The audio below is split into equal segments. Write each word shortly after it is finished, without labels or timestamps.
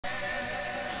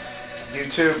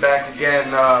YouTube, back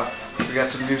again. We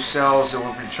got some new cells that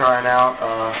we'll be trying out.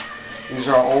 These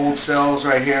are our old cells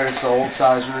right here. It's the old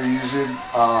size we were using.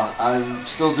 I'm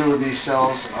still doing these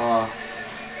cells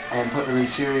and putting them in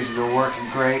series, and they're working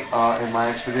great in my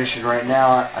expedition. Right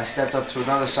now, I stepped up to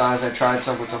another size. I tried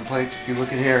some with some plates. If you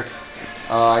look in here,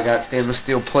 I got stainless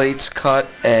steel plates cut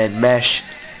and mesh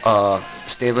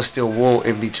stainless steel wool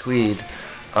in between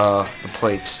the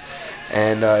plates.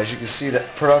 And as you can see, the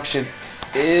production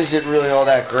isn't really all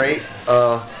that great.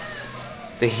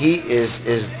 The heat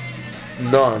is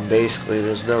none, basically.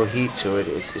 There's no heat to it.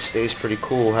 It stays pretty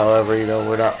cool. However, you know,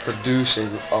 we're not producing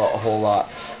a whole lot.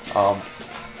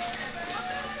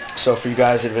 So for you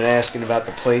guys that have been asking about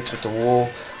the plates with the wool,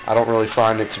 I don't really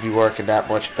find it to be working that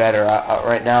much better.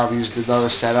 Right now I've used another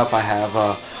setup. I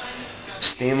have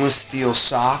stainless steel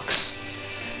socks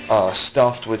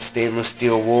stuffed with stainless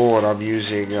steel wool, and I'm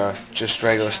using just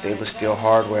regular stainless steel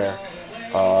hardware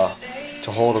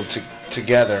to hold them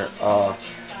together.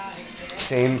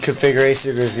 Same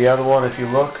configuration as the other one. If you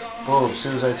look, boom, as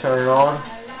soon as I turn it on,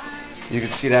 you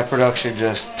can see that production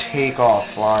just take off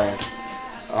flying.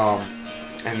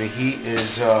 And the heat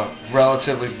is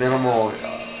relatively minimal.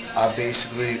 I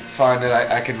basically find that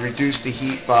I can reduce the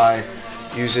heat by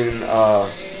using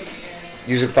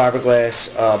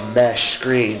fiberglass mesh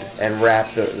screen and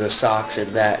wrap the socks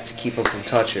in that to keep them from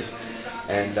touching.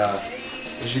 And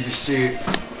as you can see,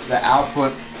 the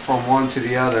output from one to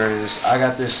the other is, I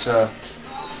got this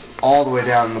all the way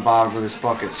down in the bottom of this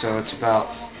bucket, so it's about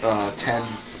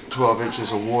 10-12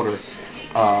 inches of water.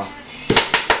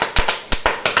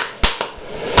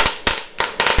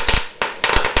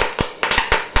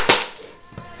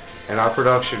 And our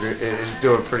production is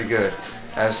doing pretty good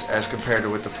as compared to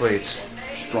with the plates.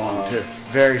 Strong too.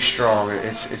 Very strong.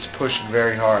 It's pushing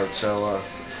very hard. So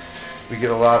we get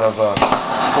a lot of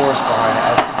force behind it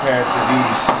as compared to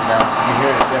these. You know, you can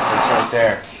hear the difference right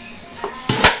there.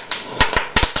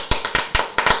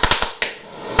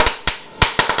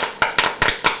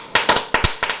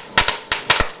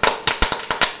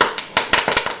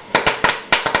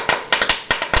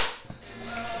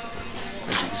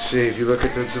 See, if you look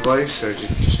at the device, so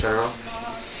just turn it off.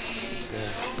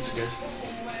 Yeah, that's good.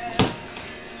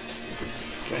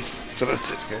 Okay, so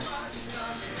that's it. Good.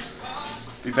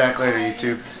 Be back later,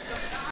 YouTube.